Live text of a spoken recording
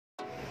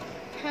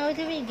how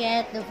do we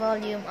get the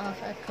volume of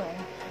a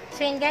cone?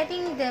 So in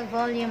getting the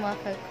volume of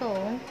a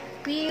cone,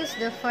 we use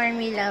the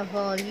formula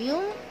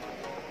volume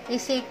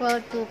is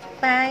equal to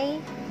pi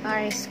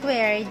r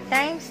squared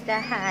times the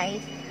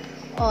height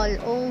all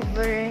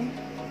over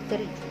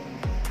 3.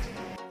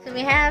 So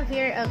we have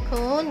here a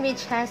cone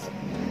which has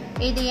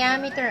a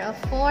diameter of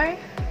 4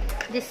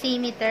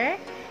 decimeter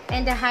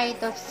and a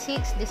height of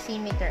 6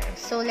 decimeters.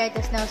 So let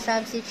us now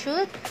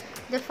substitute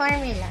the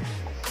formula.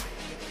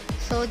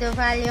 So the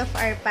value of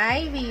our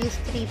pi, we use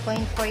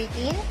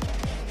 3.14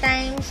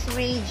 times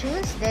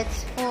radius,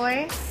 that's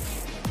 4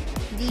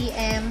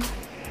 dm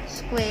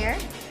square,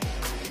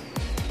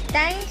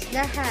 times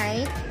the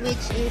height,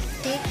 which is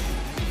 6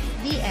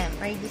 dm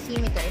or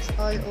decimeters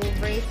all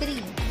over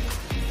 3.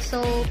 So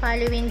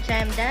following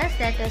lambdas,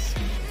 let us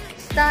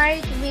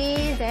start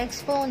with the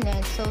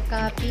exponent. So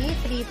copy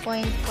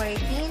 3.14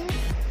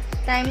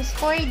 times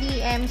 4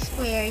 dm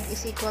squared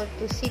is equal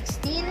to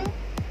 16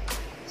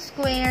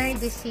 square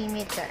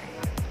decimeter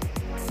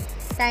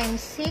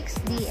times 6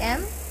 dm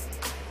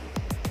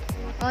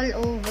all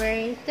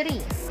over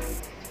 3.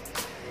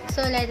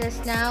 So let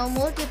us now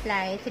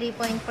multiply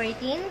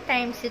 3.14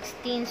 times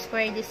 16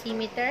 square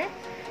decimeter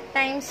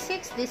times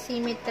 6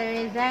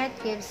 decimeter. That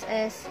gives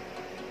us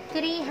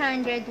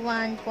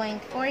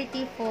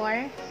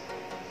 301.44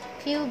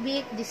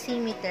 cubic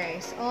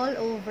decimeters all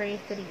over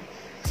 3.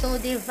 So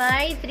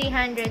divide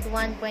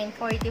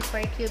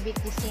 301.44 cubic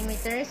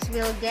decimeters,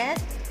 we'll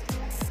get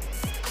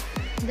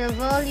the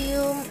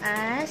volume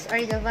as,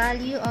 or the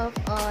value of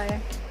our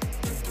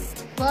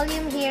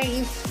volume here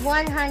is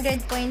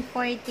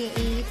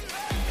 100.48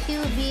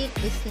 cubic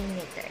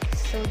decimeters.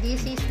 So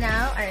this is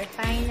now our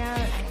final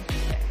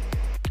answer.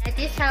 That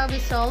is how we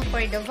solve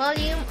for the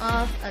volume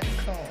of a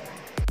cone.